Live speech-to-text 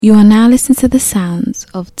You are now listening to the sounds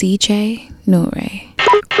of DJ Nore.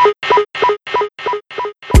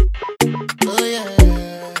 Oh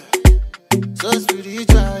yeah, so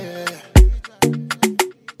spiritual, yeah.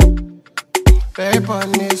 Very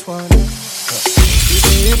on this one. You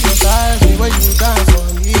can hypnotize me when you dance for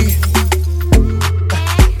me.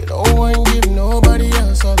 You don't want to give nobody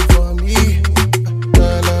else up for me.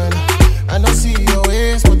 Nah. I don't see your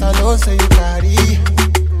waist, but I know say you carry.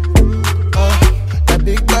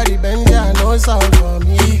 Big body bend, yeah, I know it's all for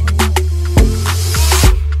me.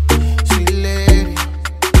 Sweet lady,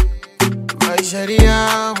 my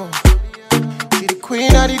Shariamo. She the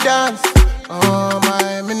queen of the dance. Oh,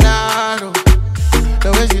 my Minado. The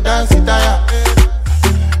way she dance it, now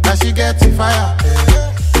she gets it fire.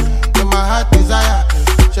 In my heart desire.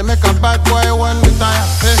 She make a bad boy one retire.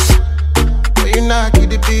 When you knock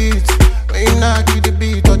the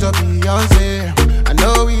beat, touch your Beyonce. I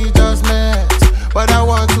know we just met, but I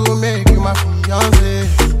want to make you my fiancé.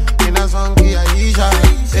 In a song, Aisha,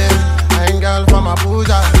 yeah. I ain't girl from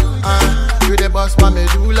Abuja, you the boss, my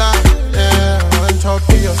medulla, yeah. One chop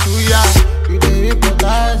to your suya. You the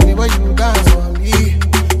hypnotize me when you dance for me,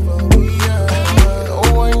 yeah.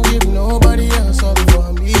 Don't want to give nobody else up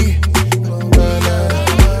for me,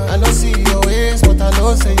 I don't see your waist, but I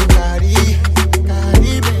know say you carry,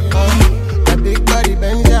 baby. That big body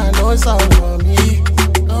bend, yeah, I know it's all for me.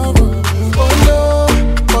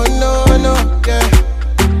 Oh no, yeah.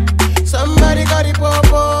 Somebody got it,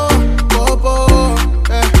 popo,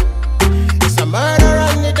 yeah. It's a murder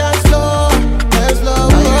on the dance floor, yeah.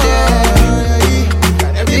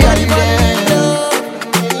 Got everybody in love.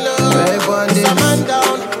 It's a man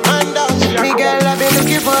down. Me girl, I've been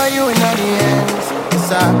looking for you in the ends.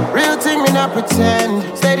 It's a real thing, me not pretend.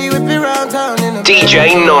 Steady whip it around town in the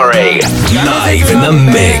DJ Nore, live in the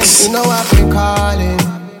mix. You know I've been calling.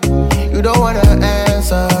 You don't wanna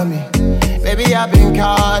answer me. Baby, I've been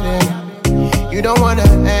calling. You don't wanna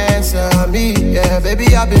answer me. Yeah,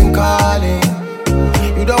 baby, I've been calling.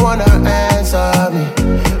 You don't wanna answer me.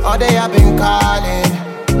 All day I've been calling.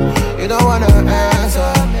 You don't wanna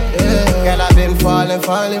answer me. Yeah. Girl, I've been falling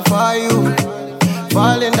for you.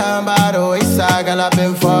 Falling down by the wayside. Girl, I've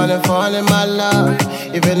been falling, my love.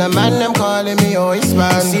 Even the man, them calling me always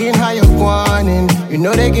man. Seeing how you're whining, you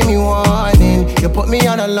know they give me warning. You put me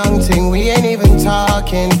on a long thing, we ain't even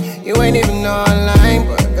talking. You ain't even online,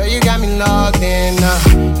 but girl, you got me logged in.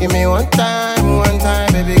 Give me one time,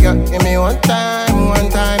 baby girl. Give me one time.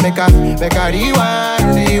 Make a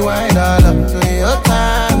rewind all up to your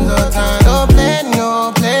time. Don't play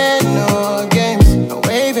no games. No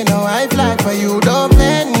waving, no high flag for you. Don't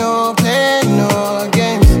play no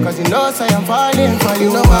games. Cause you know say I'm falling for you.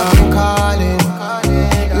 You know I've been calling.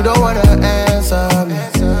 You don't wanna answer me.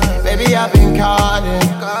 Baby, I've been calling.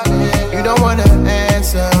 You don't wanna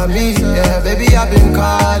answer me. Yeah, baby, I've been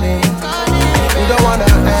calling. You don't wanna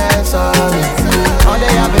answer me. All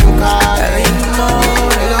day I've been calling.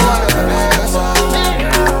 You don't wanna answer me.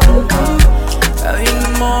 Early in the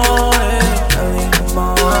morning. Early in the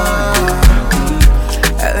morning.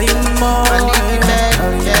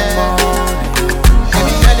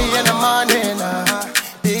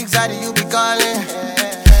 Big Zaddy, you be calling.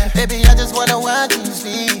 Baby, I just wanna watch you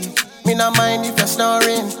sleep. Me not mind if you're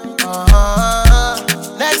snoring.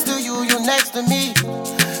 Next to you, you next to me.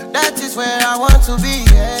 That is where I want to be.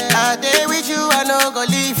 I day with you, I no go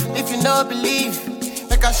leave. If you no believe,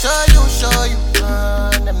 make I show you.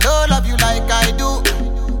 Them no love you like I do.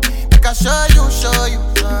 Make I show you.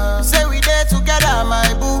 Say we there together,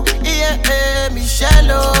 my boo. Yeah,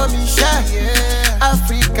 Michelle, oh Michelle. Yeah.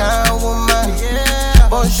 African woman. Yeah.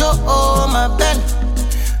 Bonjour, oh my belle,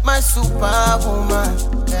 my superwoman.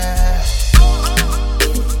 Yeah.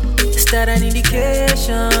 Is that an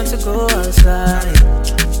indication to go outside?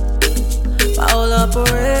 My whole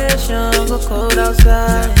operation go cold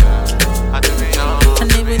outside.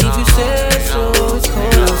 And even if you say so, it's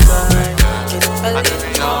cold outside. It's early in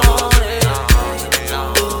the morning.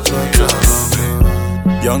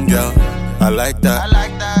 Young girl, I like that.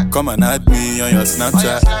 Come and add me on your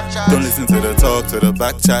Snapchat. Don't listen to the talk, to the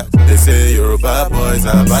back chat. They say you're a bad boys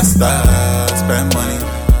are bastard. Spend money,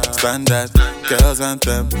 standard, girls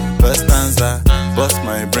anthem, first stanza. Bust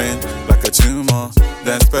my brain like a tumor,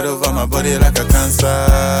 then spread over my body like a cancer.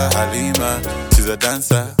 Halima, she's a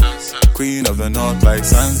dancer, queen of the north like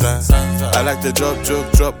Sansa. I like the drop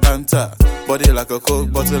joke, drop banter. Body like a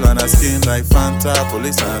coke bottle and her skin like Fanta.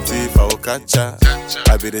 Police and thief, I will catch her.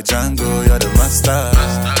 I be the Django, you're the master.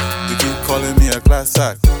 You keep calling me a class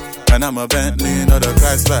act, and I'm a Bentley, not a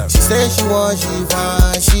Chrysler. She say she want, she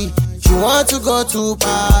You want to go to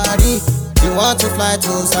party, you want to fly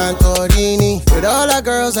to Santorini with all the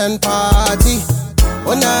girls and party.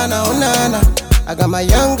 Oh nana, oh nana, I got my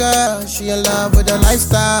young girl, she in love with the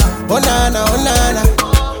lifestyle. Oh nana, oh nana,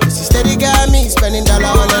 she steady got me spending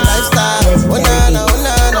dollar on the lifestyle. Oh nana, oh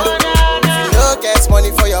nana, if you no get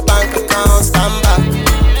money for your bank account, stand back,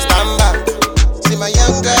 stand back. See my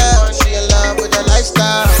young girl, she in love with the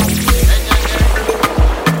lifestyle.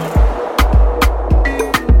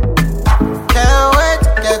 Can't wait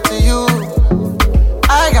to get to you,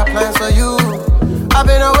 I got plans for you. I've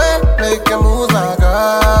been away making moves, my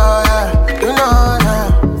girl, yeah. You know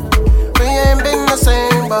that we ain't been the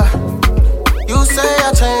same, but you say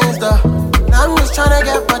I changed up. I'm just tryna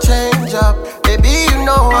get my change up. Baby, you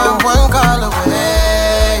know I'm one call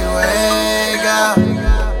away, girl.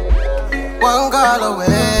 One call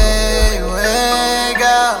away,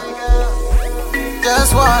 girl.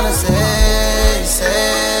 Just wanna say,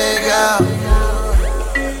 girl.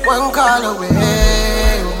 One call away,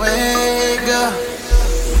 girl.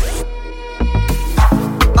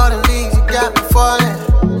 All the leaves you got me falling.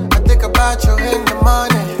 I think about you in the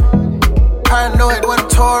morning. Paranoid when I'm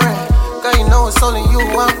touring. Girl, you know it's only you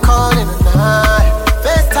I'm calling tonight.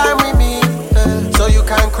 FaceTime with me, so you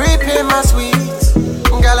can creep in my suites.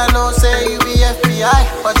 Girl, I know say you be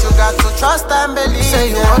FBI, but you got to trust and believe. Say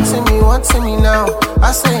you wanting me now.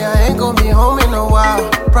 I say I ain't gon' be home in a while.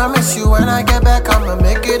 Promise you when I get back I'ma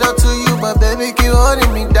make it up to you, but baby keep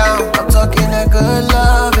holding me down. I'm talking that good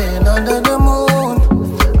loving under the moon.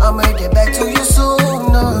 I'ma get back to you soon.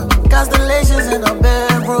 Constellations in the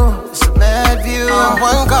bedroom, it's a mad view. I'm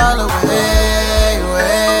one call away,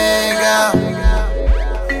 girl.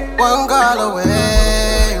 One call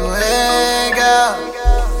away, girl.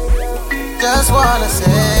 Just wanna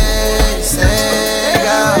say,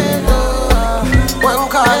 girl. One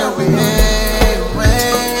call away,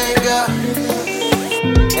 girl.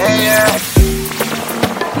 Yeah.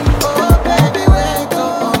 Oh, baby, wait,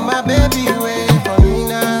 oh, my baby, wait for me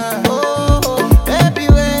now. Oh, baby,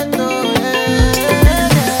 wait, oh, yeah.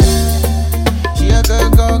 She a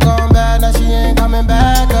good girl gone bad, now she ain't coming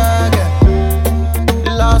back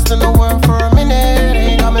again. Lost in the world for a minute,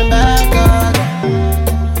 ain't coming back again.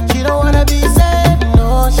 She don't wanna be sad,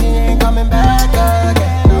 no, she ain't coming back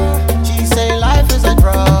again. She say life is a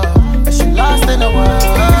drug, but she lost in the world.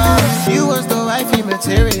 You was the wifey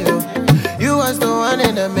material, you was the one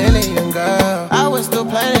in a million, girl. I was still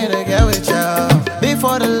planning to get with you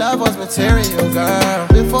before the love was material, girl.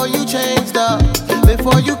 Before you changed up,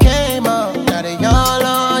 before you came up, now they all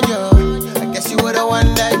on you. I guess you were the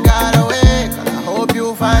one that got away, 'cause I hope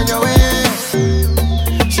you find your way.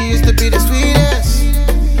 She used to be the sweetest,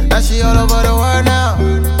 now she all over the world now.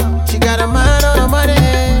 She got a mind on the money,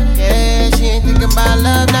 yeah, she ain't thinking about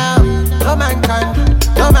love now. No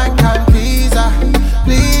man can please her,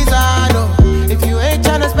 no. If you ain't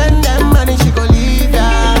tryna spend that money, she gon' leave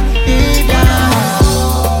ya.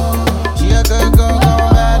 She a good girl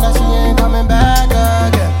gone bad, now she ain't coming back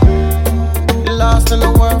again. Lost in the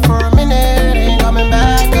world for a minute, ain't coming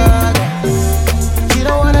back again. She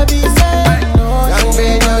don't wanna be sad, no. Young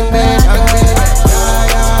babe.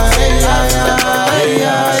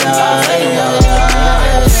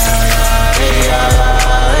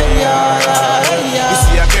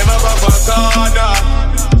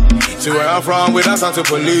 See where I'm from, we dance to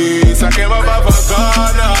police. I came up off a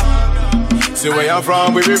corner. See where I'm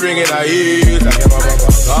from, we be bringing the heat. I came up off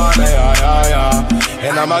a corner, yeah.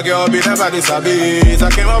 And I'm a girl, be never disabilities. I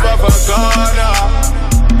came up off a corner.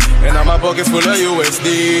 And I'm a pockets full of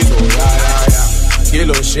USD. Oh, yeah.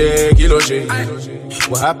 Kilo shake.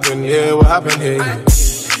 What happened here,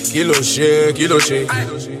 Kilo shake.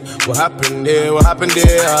 What happened there?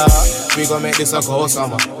 We gon' make this a cold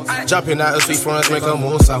summer. Dropping out the sweet front, make a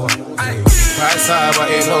more sour. Price high,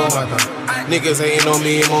 but ain't no matter. Niggas ain't know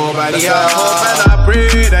me more by the hour. Hope and I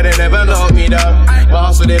pray that they never knock me down, but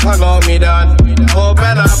also they can't knock me down. Hope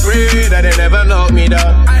and I pray that they never knock me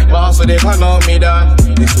down, but also they can't knock me down.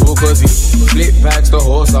 It's too cozy, flip packs the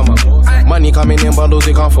whole summer. Money coming in bundles,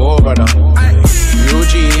 they can't fall, brother.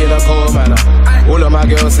 UG in a cold manner. All of my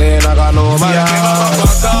girls saying I got no man.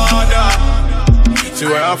 See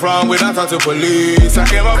where I'm from, we don't talk to police. I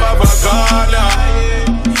came up off a corner.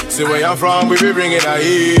 See where I'm from, we be bringing the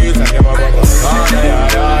heat. I came up off a corner,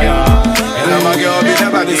 yeah. And I'm a girl, be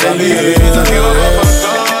never disabilities. I came up off a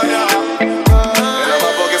corner. And I'm a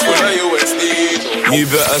pockets full of USD. You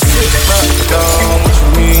better sit back down, what you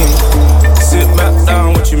mean? Sit back down,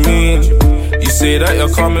 what you mean? You say that you're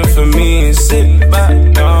coming for me. Sit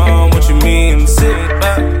back down, what you mean? Sit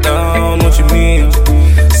back down, what you mean?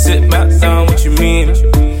 Sit back down, what you mean?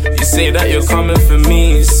 You say that you're you're coming for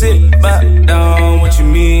me. Sit back down, what you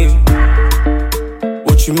mean?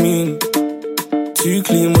 What you mean? Too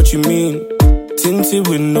clean, what you mean? Tinted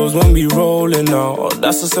windows when we rolling out.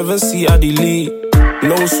 That's a 7C I delete.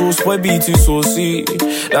 No sauce, boy, be too saucy.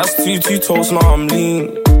 That's too toast, now I'm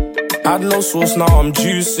lean. Had no sauce, now I'm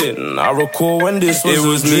juicing. I recall when this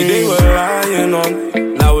was me they were lying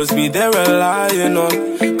on. Now it's me they're relying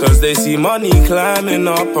on. Cause they see money climbing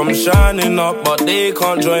up. I'm shining up, but they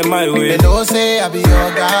can't join my way. They don't say I be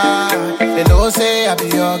your guy. They don't say I be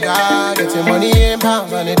your guy. Getting money in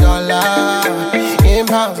pounds on the dollar. In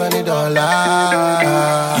pounds on the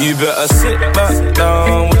dollar. You better sit back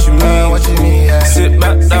down, what you mean? What you mean, yeah. Sit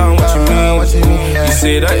back down, what you mean? What you mean, yeah. You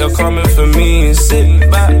say that you're coming for me. Sit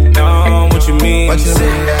back down, what you mean? What you Sit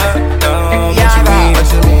mean, yeah. back down, what you mean?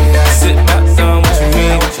 What you mean, yeah. Sit back down, what you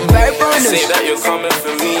mean? Very You say that you're coming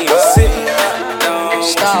for me. Sit back down,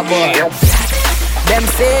 Starboy. Them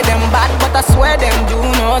say them bad, but I swear them do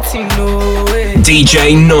nothing, no way.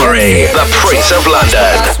 DJ Nore, the Prince of London.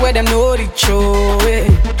 I swear them know the show, way.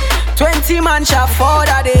 20 man shall fall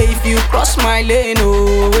that day if you cross my lane,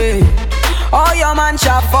 no way. All your man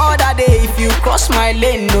shall fall that day if you cross my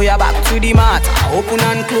lane. No, you're back to the mat, open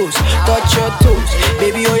and close, touch your toes.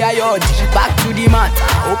 Baby, oh yeah, yodi, back to the mat,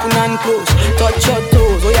 open and close, touch your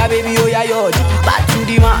toes. Oh yeah, baby, oh yeah, yodi, back to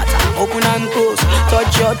the mat, open and close,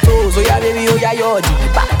 touch your toes. Oh yeah, baby, oh yeah, yodi,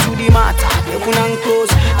 back to the mat, open and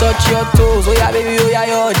close, touch your toes. Oh yeah, baby, oh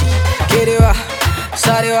yeah, yodi. Kerewa,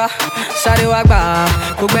 sarewa, sarewa ba,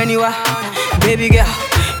 kubeniwa, baby girl.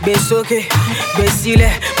 Besoke, besile,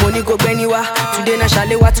 money go beniwa. Today na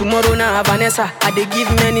Shalewa, tomorrow na Vanessa. I dey give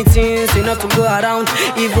many things enough to go around.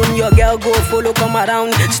 Even your girl go follow come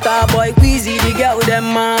around. Starboy, Queasy, the girl them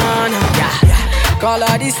man. Yeah. Call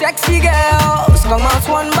all the sexy girls, come out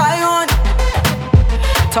one by one.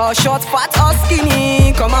 Tall, short, fat or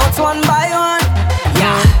skinny, come out one by one.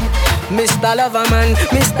 Yeah. Mr. Loverman,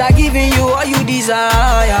 Mr. Giving you all you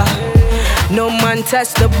desire. No man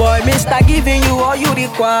test the boy, Mr. Giving you all you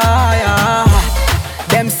require.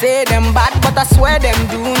 Them say them bad, but I swear them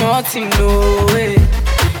do nothing, no way.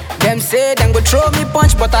 Them say them go throw me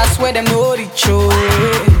punch, but I swear them no reach,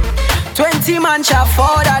 way. 20 man shall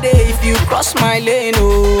fall that day if you cross my lane,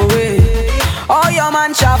 no way. All your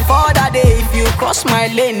man shall fall that day if you cross my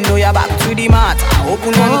lane. No, you're back to the mat,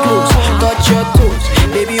 open and close, touch your toes.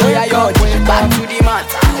 Baby, oh yeah, yodi, back to the mat,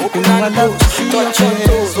 open and close, touch your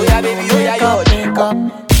toes. Oh yeah, baby, oh yeah, yodi.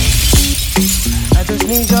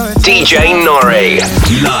 DJ Nore,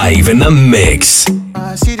 live in the mix.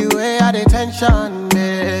 I see the way I dey tension,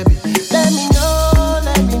 baby. Let me know,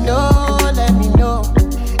 let me know, let me know.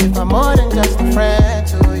 If I'm more than just a friend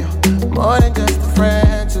to you, more than just a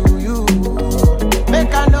friend to you.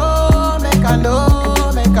 Make I know, make I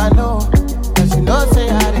know, make I know. Cause you know say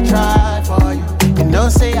I dey try for you. You know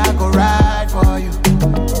say I go ride for you.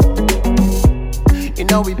 You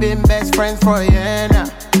know we been best friends for a year now.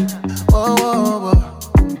 Oh, oh,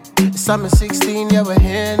 oh. Summer 16, yeah, we're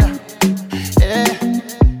here now. Yeah.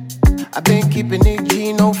 I've been keeping it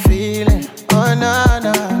G, no feeling. Oh, no,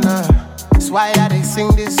 no, no. That's why I dey sing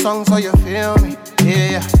this song so you feel me.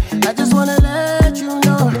 Yeah. I just wanna let you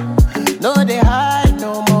know. No, they hide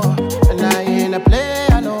no more. And I ain't a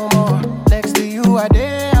player no more. Next to you, I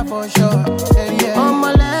there for sure. Yeah, yeah.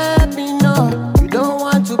 Mama, let me know. You don't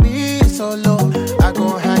want to be solo. I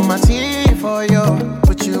gon' hang my teeth for you.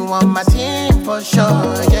 Put you on my team for sure.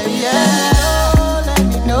 Yeah, yeah. Let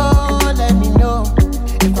me know, let me know.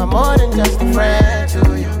 If I'm more than just a friend to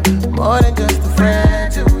you. More than just a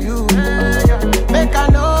friend to you. Make I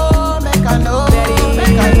know, make I know.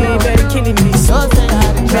 Make I know. Very killing me. So say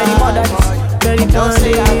I did very mother, very don't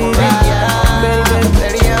say I go ride.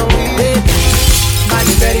 Very unweak.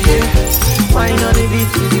 Money very good. Wine on the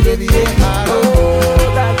beat, baby. Oh,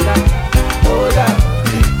 that.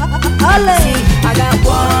 See, I got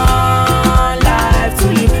one life to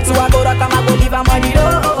live. So I go rock and I go live, I'm on it,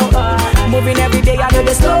 oh. Moving every day, I know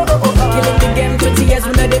they slow. Killing the game, 20 years,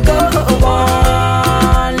 we know they go.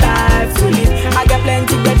 One life to live. I got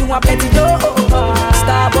plenty, they do want plenty,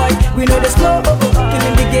 Starboy, we know they slow.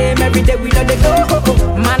 Killing the game, every day, we know they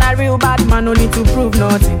go. Man, a real bad man, no need to prove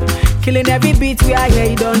nothing. Killing every beat we are here,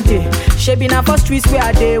 you don't take. Shaping up for streets we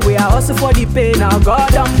are there. We are also for the pay. Now God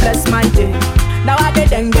don't bless my day. Now I did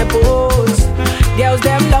them get pose. Girls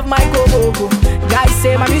them love my go-go-go. Guys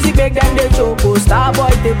say my music make them they choco. Starboy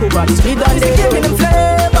take over. We done they give me the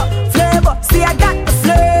flavor. See I got the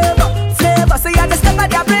flavor. Say I just step at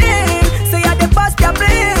their brain. Say I the bust their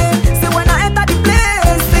brain. Say when I enter the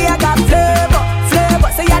place. Say I got flavor.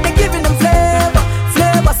 Say I they giving them flavor. Say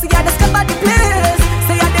I just step at the place.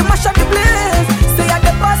 Say I they mash up the place. Say I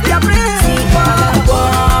they bust their brain.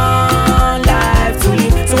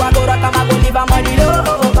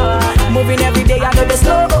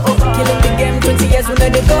 know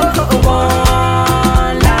they go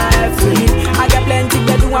one life free. I got plenty,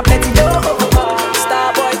 but do want plenty dough.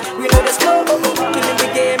 Star boy, we know the slow. Killing the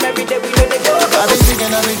game every day, we know they go. I've been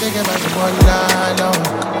thinking about you one night long.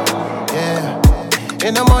 Yeah.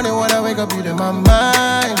 In the morning when I wake up, you in my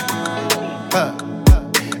mind.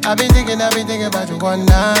 I've been thinking about you one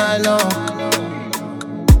night long.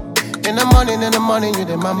 In the morning, you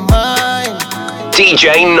in my mind.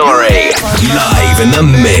 DJ Nore, live in the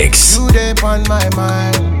mix. You there on my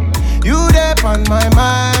mind. You there on my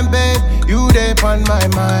mind, babe. You there on my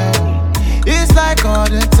mind. It's like all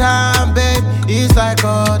the time, babe. It's like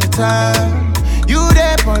all the time. You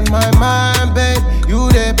there on my mind, babe. You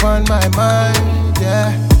there on my mind,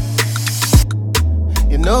 yeah.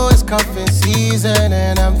 You know it's cuffing season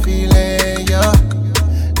and I'm feeling ya.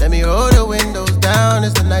 Let me roll the windows down.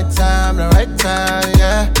 It's the night time, the right time,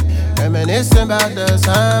 yeah. Reminiscing about the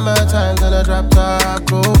summer times in the drop top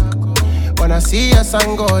group. When I see your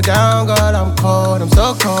sun go down, God, I'm cold, I'm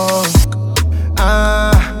so cold.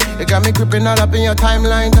 You got me creeping all up in your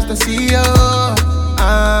timeline just to see you.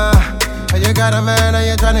 You got a man and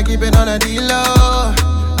you're trying to keep it on a D-low.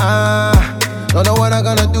 Don't know what I'm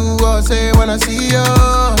gonna do or say when I see you.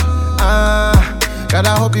 God,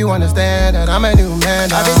 I hope you understand that I'm a new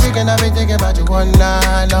man. I've been thinking about you one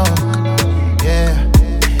night long. Yeah.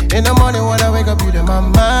 In the morning when I wake up, you in my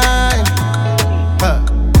mind.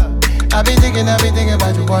 I've been thinking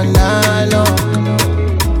about you one night long.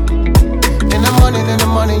 In the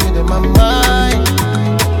morning, you in my mind.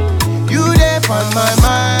 You there on my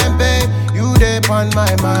mind, babe. You there on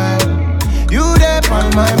my mind. You there on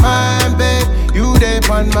my mind, babe. You there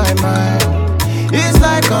on my mind. It's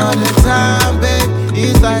like all the time, babe.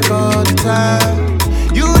 It's like all the time.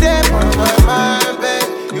 You there on my mind, babe.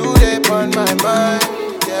 You there on my mind.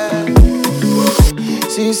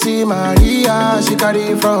 CC Maria, she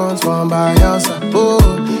carry front from Bayelsa. Oh,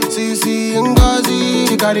 CC Ngozi,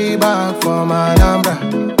 she carry back from Alhambra.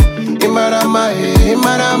 Imarama,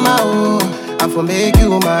 oh, I for make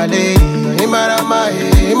you my lady. Imarama,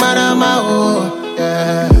 oh,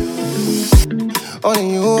 yeah.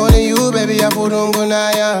 Only you, baby, I put on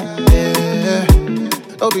gunaya, yeah.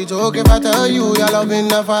 Don't be joking if I tell you your love in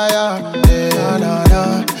the fire, yeah.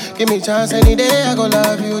 No. Give me chance any day, I go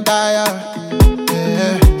love you, tire.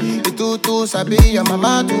 You sabi, your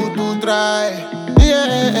mama too try.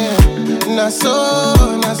 Yeah, na so.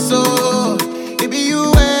 It be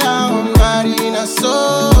you where I'm married, na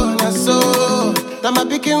so. Now my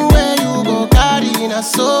picking where you go carry, na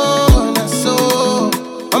so.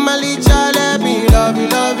 Mama Licha, let me love you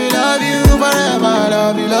forever.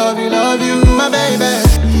 Love you, my baby.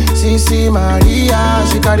 CC Maria,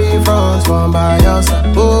 she carry front from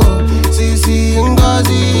Bayelsa. Oh, CC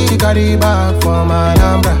Ngozi, she carry back from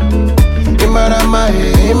Alhambra. Imarama,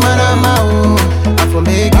 oh, I for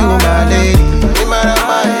make you my lady.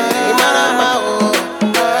 Imarama, oh.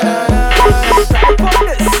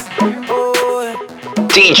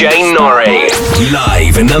 DJ Nore,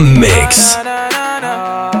 live in the mix.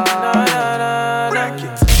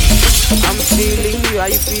 I'm feeling you, are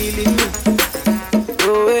you feeling me?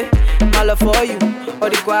 Oh, my love for you, all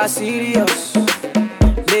the quite serious.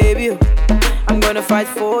 Baby, I'm gonna fight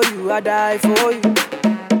for you, I die for you.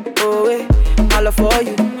 Oh, my love for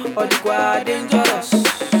you, all the quite dangerous.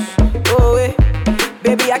 Oh,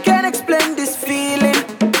 baby, I can't explain this feeling.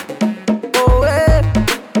 Oh,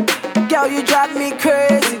 girl, you drive me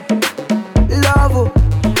crazy. Love, oh,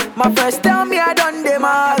 my first tell me I done the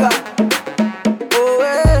maga. Oh,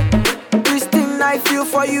 this thing I feel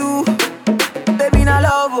for you. Baby, na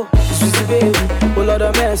love, oh, sweetie baby, oh Lord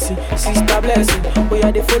of mercy, sister blessing. Oh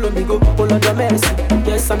yeah, they follow me go, oh Lord of mercy.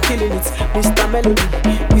 Yes, I'm killing it, Mr. Melody,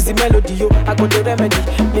 with the melody, yo, I got the remedy,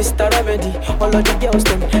 Mr. Remedy. All of the girls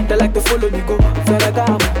them, they like to follow me go.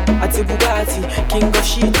 Ferragamo, Ati Bugatti, King of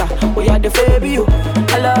Shita. Oh yeah, they follow me, yo,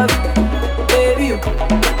 I love you, baby, you.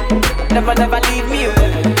 Never leave me, yo.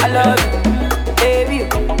 I love you, baby, you.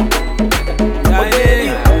 Oh baby,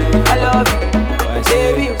 you. I love you,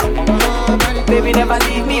 baby, you. Baby, never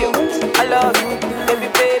leave me, yo. I love you,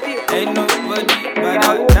 baby. Ain't nobody but I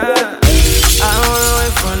don't wanna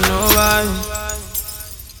wait for nobody.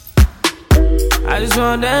 I just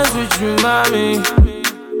wanna dance with you, mommy.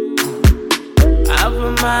 I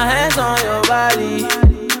put my hands on your body.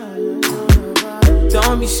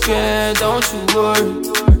 Don't be scared, don't you worry.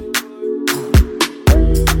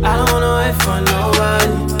 I don't wanna wait for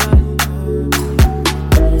nobody.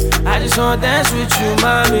 I just wanna dance with you,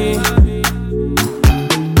 mommy.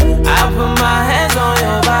 I put my hands on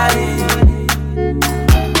your body.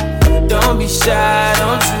 Don't be shy,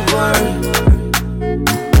 don't you worry.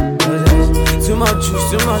 much juice,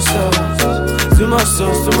 too much sauce. Too much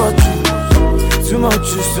sauce, too much juice. Too much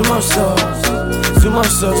juice, too much sauce. Too much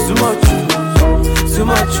sauce, too much juice. Too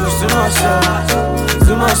much juice, too much sauce.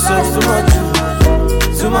 Too much sauce, too much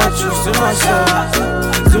juice. Too much juice, too much sauce.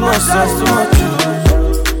 Too much sauce, too much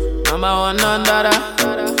juice. Number one, none dada.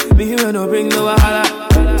 Me here no bring no wahala.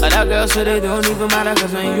 Other girls so they don't even matter.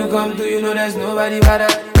 Cause when you come through, you know there's nobody better.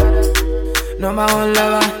 Number one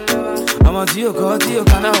lover. I'm on to your call, to your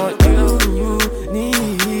kind of what you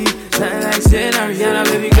need. Something like saying Ariana,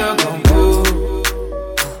 baby girl, come go.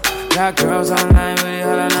 Got girls online with it,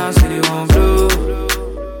 holla now, say they won't blow.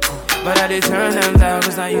 But I did turn them down,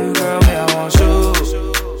 cause now you, girl, me, I want show.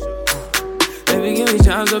 Baby, give me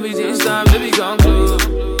chance, don't be this time, baby, come close.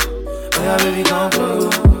 Oh yeah, baby, come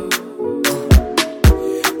close.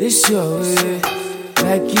 This your way,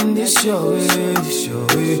 like in this your way,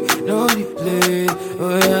 no replay.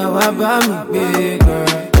 Oh yeah, why buy me big girl?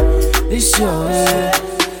 This your way,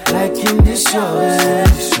 like in this your way,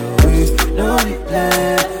 no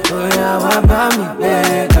replay. Oh yeah, why buy me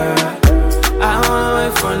big girl? I don't wanna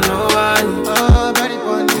wait for nobody. Oh, ready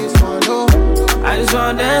for this one, oh. I just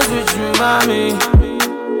wanna dance with you, mommy.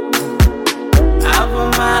 I put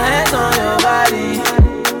my hands on your body.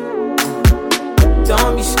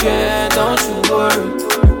 Don't be scared, don't you worry.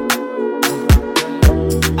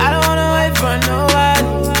 I don't wanna wait for nobody.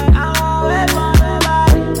 I don't wanna wait for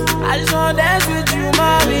nobody. I just wanna dance with you,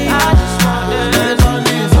 mommy. I just wanna dance with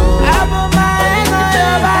you. I put my hands on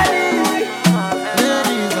your body.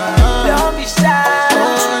 Don't be shy,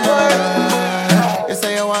 don't you worry. You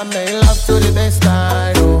say you want make love to the best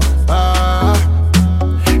time, oh.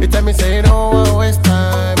 You tell me say you don't want waste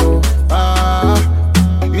time, oh.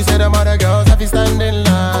 You say them other girls have to stand in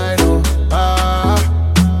line, oh.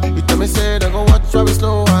 You tell me say they go watch how we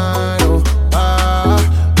slow wine, oh.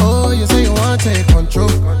 Oh, you say you want take control.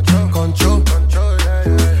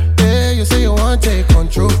 Yeah, you say you want take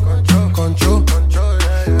control.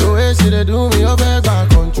 The way she they do me, you beg back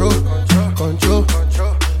control.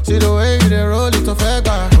 See the way you they roll it, beg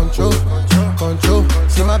back control.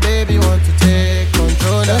 See my baby want to take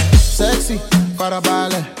control. Sexy, para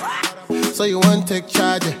ballet. So you want to take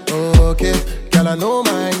charge, okay? Girl, I no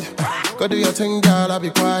mind. Go do your thing, girl, I'll be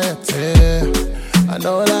quiet, yeah. I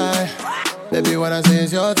no lie. Baby, when I say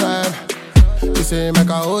it's your time, you say make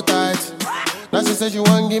her hold tight. Now she says you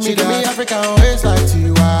want give me African waist like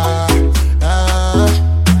Tiwa.